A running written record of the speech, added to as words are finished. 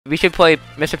We should play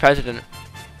Mr. President.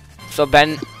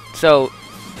 So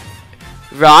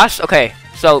Ross, okay,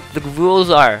 so the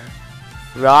rules are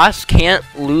Ross can't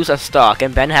lose a stock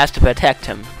and Ben has to protect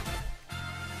him.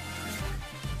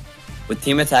 With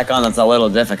team attack on, that's a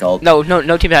little difficult. No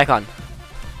team attack on.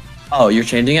 Oh, you're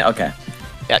changing it? Okay.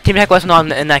 Yeah, team attack wasn't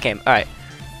on in that game. Alright.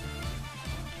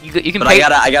 You can but pick,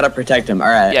 I gotta protect him.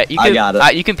 Alright, yeah, I got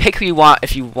it. You can pick who you want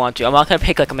if you want to. I'm not gonna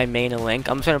pick like my main and Link.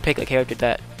 I'm just gonna pick a character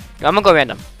that... I'm gonna go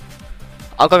random.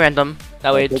 I'll go random.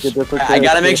 That way it's... I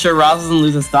gotta make sure Ross doesn't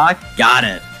lose a stock. Got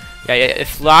it. Yeah,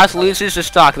 if Ross loses the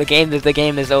stock, the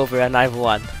game is over and I've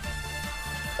won.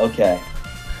 Okay.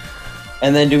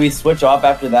 And then do we switch off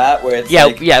after that, where it's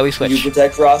yeah, we switch. You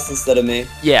protect Ross instead of me?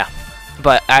 Yeah.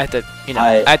 But I have to, you know,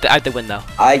 I have to win though.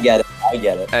 I get it.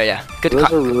 Oh yeah.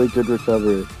 That's a really good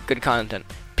recovery. Good content.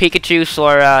 Pikachu,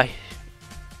 Sora.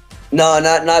 No,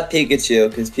 not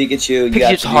Pikachu, because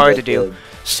Pikachu's hard to do.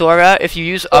 Sora, if you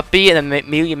use up B and then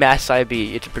immediately mash side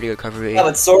B, it's a pretty good recovery. Yeah,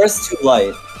 but Sora's too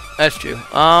light. That's true.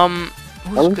 I'm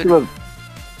just gonna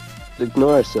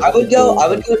ignore ourselves. I would go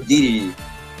DDD.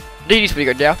 DDD's pretty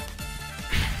good, yeah.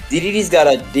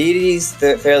 DDD's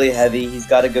fairly heavy. He's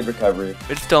got a good recovery.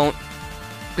 Just don't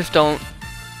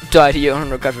die to your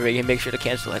own recovery and make sure to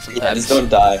cancel it sometimes. Yeah, just don't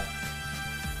die.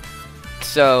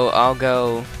 So I'll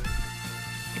go.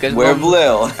 We're blue.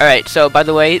 All right. So by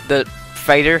the way, the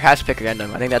fighter has to pick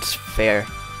random. I think that's fair.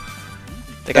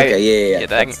 Okay, yeah,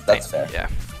 that's fair. Yeah.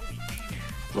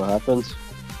 What happens?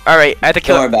 All right, I have to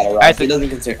kill. Don't worry about it, Ross. He doesn't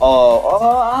consider.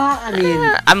 I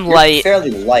mean, I'm light.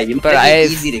 Fairly light. You but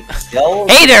it's easy to kill.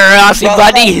 Hey there, Rossi,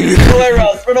 buddy. Run away,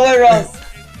 Ross. Run away, Ross.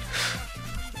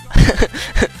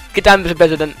 Good time, Mr.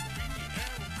 President.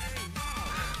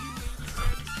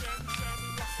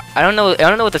 I don't know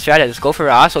what the strat is. Go for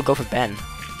Ross or go for Ben.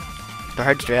 The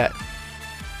hard strat.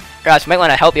 Ross, you might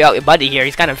want to help you out your buddy here.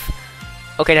 He's kind of...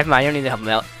 Okay, never mind. You don't need to help him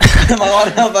out. I want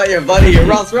to help out your buddy here.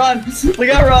 Ross, run! Look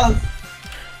out, Ross!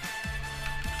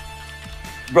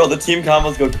 Bro, the team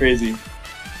combos go crazy.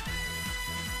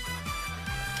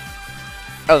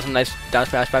 That was a nice down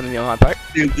smash by me on my part.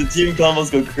 Dude, the team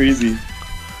combos go crazy.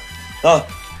 Oh.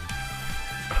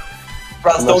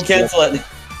 Ross, don't cancel it.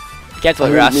 Cancel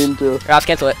it, Ross. Ross,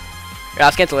 cancel it.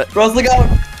 Ross, cancel it. Ross, look out!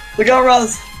 Look out,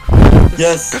 Ross!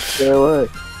 Yes. Stay away.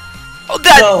 Oh,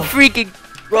 that freaking...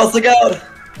 Ross, look out!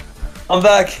 I'm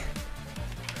back.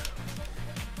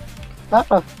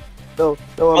 No,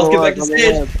 Ross, get back to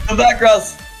stage. Come back,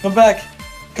 Ross. Come back.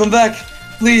 Come back.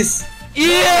 Please.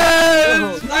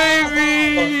 Yes,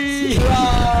 baby!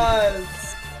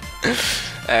 Ross!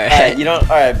 Alright.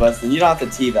 Alright, Weston. You don't have to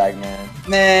teabag, man.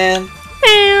 Man.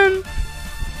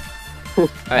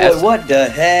 Alright, what the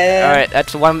heck? Alright,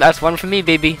 that's one for me,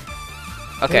 baby.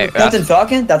 Okay, Captain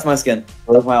Falcon? That's my skin.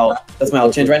 That's my ult. That's my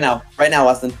ult. Change right now. Right now,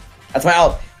 Weston. That's my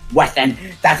ult. Weston,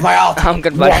 that's my ult. I'm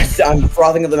good, buddy. I'm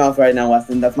frothing at the mouth right now,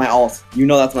 Weston. That's my ult. You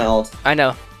know that's my ult. I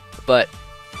know, but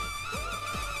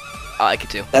I like it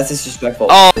too. That's disrespectful.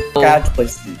 Oh. God,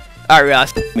 please. Alright,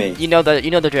 Ross. Me. You know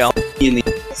the drill. In the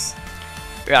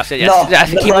Ross, yes. No,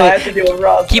 yes. I have to do with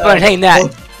Ross. Keep on hitting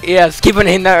that. Yes, keep on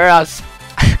hitting that, Ross.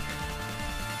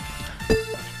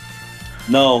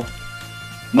 No.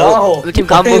 No. The team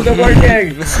combo. It's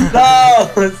working.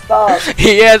 No, stop.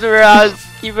 Yes, Ross.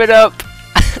 Keep it up.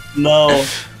 No.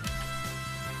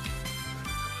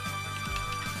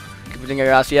 Keep it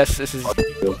Ross. Yes, this is. Alright,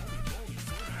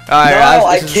 No, Ross.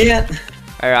 I can't.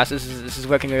 Alright, Ross. This is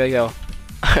working really well.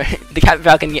 The Captain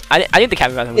Falcon. I think the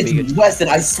Captain Falcon would be good. It's Weston.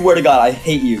 I swear to God, I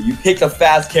hate you. You picked a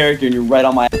fast character and you're right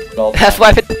on my ass all the That's time. why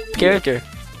I picked the character.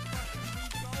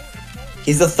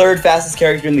 He's the third fastest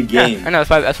character in the game. Yeah, I know.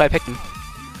 That's why I picked him.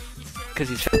 Cause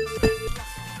he's.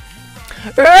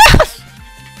 Ross!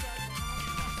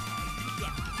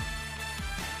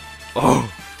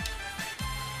 Oh.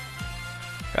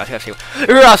 Ross, you gotta save.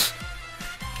 Ross!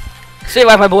 Stay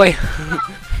alive, my boy.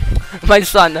 My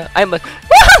son. I'm a.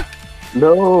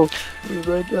 No, he's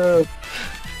right there.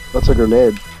 That's a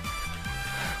grenade.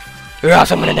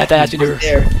 Ross, I'm gonna net that ass you do.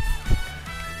 There.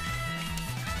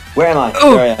 Where am I?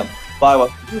 Ooh. There I am. Bye,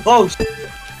 what? Oh, shit.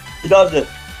 He dodged it.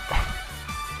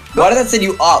 Why did that send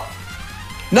you up?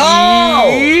 No!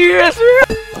 Yes,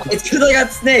 It's because I got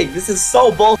snake. This is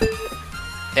so bullshit.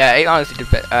 yeah, it honestly did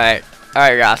fit. Alright,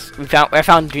 Ross. We found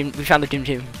the dream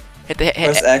team. Hit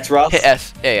Press X, Ross. Hit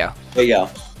S. There you go. There you go.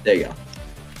 There you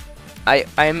go.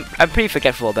 I'm pretty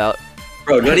forgetful about.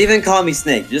 Bro, don't even call me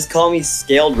snake. Just call me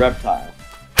scaled reptile.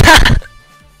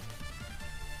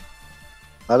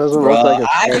 That doesn't Bro, look like a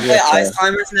I can play ice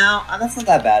climbers now. That's not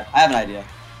that bad. I have an idea.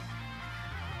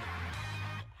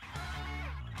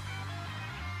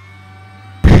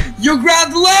 You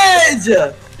grabbed ledge!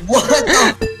 What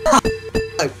the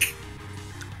fuck?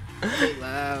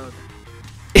 Loud.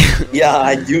 Yeah,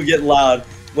 I do get loud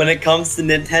when it comes to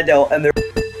Nintendo and they're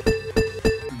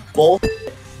both.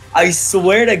 I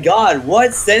swear to God,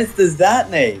 what sense does that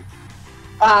make?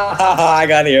 I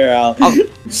got here, Al. Oh,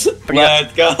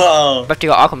 Let's go. Back to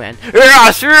your Aquaman.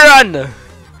 Yes, run!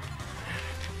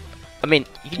 I mean,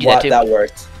 you can do that What? too. That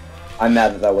worked. I'm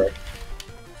mad that worked.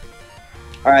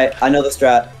 Alright, I know the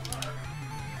strat.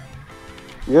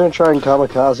 You're gonna try and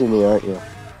kamikaze me, aren't you?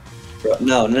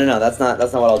 No, that's not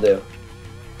what I'll do.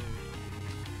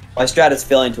 My strat is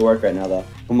failing to work right now, though.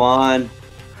 Come on.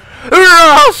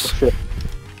 Yes!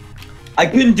 I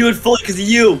couldn't do it fully because of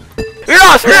you.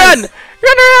 Yes, run!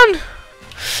 Run!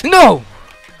 No!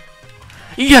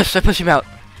 Yes, I pushed him out.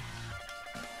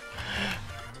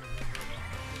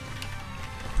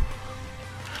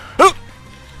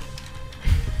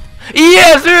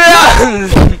 Yes,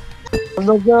 run! I'm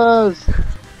the best!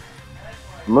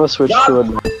 I'm gonna switch to a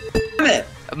Damn it.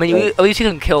 I mean, at least you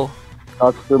can kill.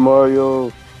 Dr.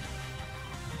 Mario.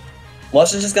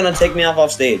 Weston's just gonna take me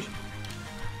off stage.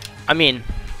 I mean,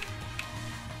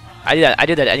 I do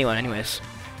that to anyone, anyways.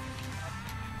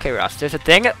 Okay, Ross. There's a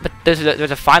thing, but there's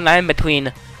a fine line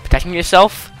between protecting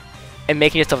yourself and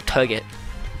making yourself a target.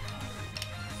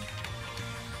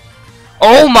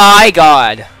 Oh my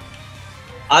God!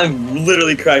 I'm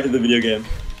literally cracked at the video game.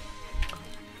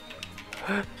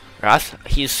 Ross,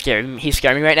 he's scaring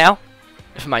me right now.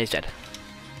 Never mind, he's dead.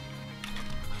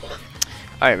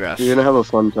 Alright, Ross. You're gonna have a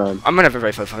fun time. I'm gonna have a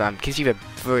very fun time because you have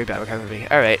a very bad recovery.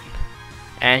 Alright.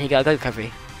 And he got a good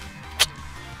recovery.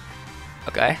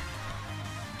 Okay.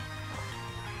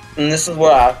 And this is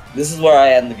where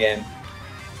I end the game.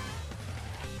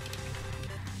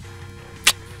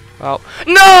 Well,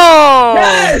 no!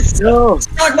 Yes! No!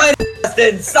 Suck my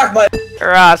Weston! Suck my.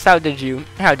 Ross, how did you?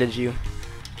 How did you?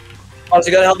 Oh,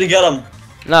 you gotta help me get him.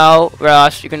 No,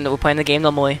 Ross, we're playing the game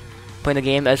normally. Playing the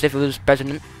game as if it was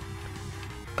president.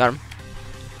 Got him.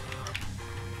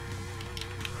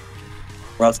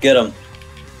 Ross, get him.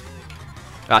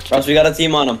 Ross, we got a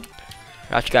team on him.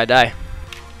 Ross, you gotta die.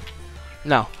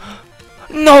 No.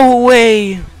 No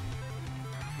way!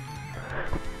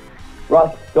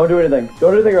 Ross, don't do anything.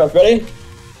 Don't do anything, Ross. Ready?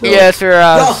 No. Yes,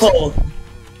 Ross. No!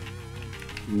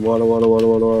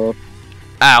 Wada.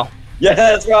 Ow.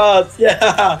 Yes, Ross!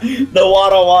 Yeah! The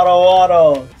waddle.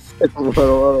 Wada.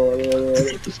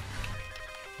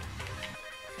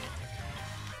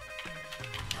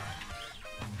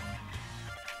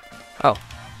 Oh.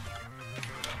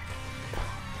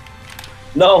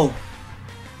 No!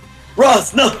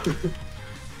 Ross, no!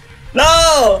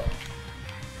 No!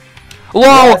 Whoa!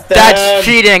 Yes, That's Dan.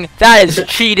 cheating! That is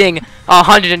cheating!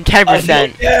 110%! I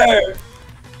don't care!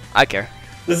 I care.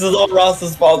 This is all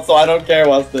Ross's fault, so I don't care,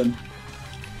 Weston.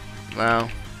 Wow.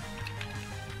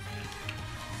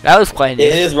 That was playing.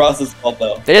 It is Ross's fault,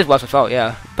 though. It is Weston's fault,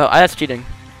 yeah. But that's cheating.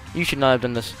 You should not have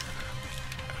done this.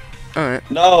 Alright.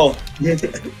 No!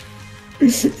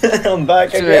 I'm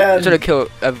back again! Should have killed.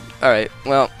 Alright,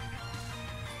 well.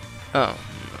 Oh.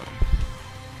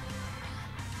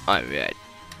 No. Alright.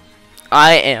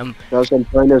 I am. Guys, I'm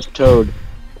playing as Toad.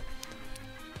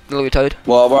 Little Toad.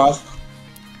 Well, Ross?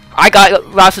 I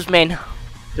got Ross's main.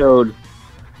 Toad.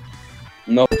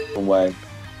 No way.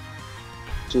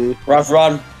 See? Ross,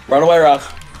 run! Run away,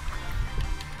 Ross!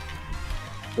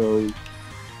 Toad.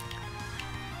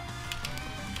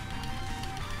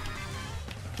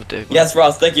 Yes,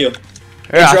 Ross, thank you.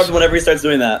 Ross. Interrupt whenever he starts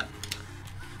doing that.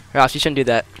 Ross, you shouldn't do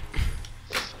that.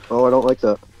 Oh, I don't like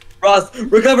that. Ross,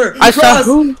 recover! I saw- Ross!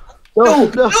 No!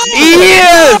 No!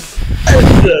 Yes!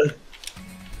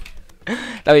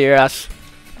 That was your ass.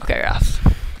 Okay, Ross.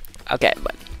 Okay,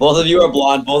 but Both of you are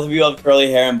blonde, both of you have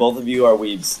curly hair, and both of you are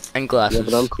weebs. and Yeah, glasses.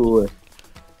 but I'm cooler.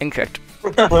 Incorrect.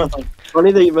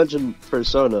 Funny that you mentioned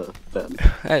Persona, Ben.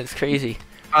 That is crazy.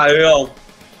 I know.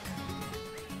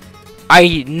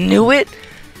 I knew it.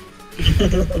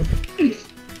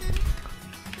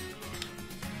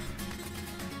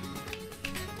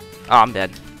 Oh, I'm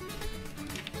dead.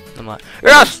 I'm not.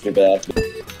 Ross! Stupid ass.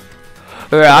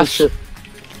 Ross!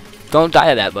 Don't die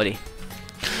of that, buddy.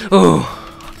 Ooh.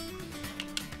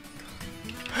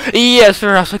 Yes,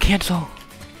 Ross, I cancel.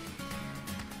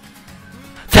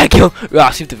 Thank you!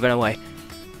 Ross, you have to run away.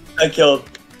 I killed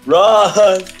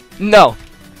Ross! No!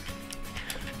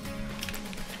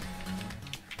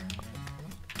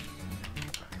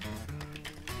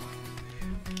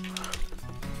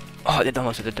 Oh, I did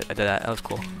almost did that. That was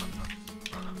cool.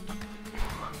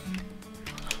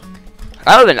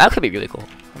 That could be really cool.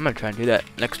 I'm gonna try and do that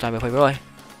next time I play Roy.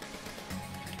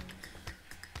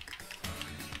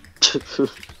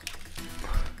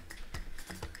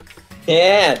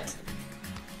 can't.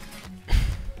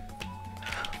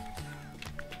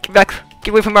 Get back.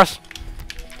 Get away from us.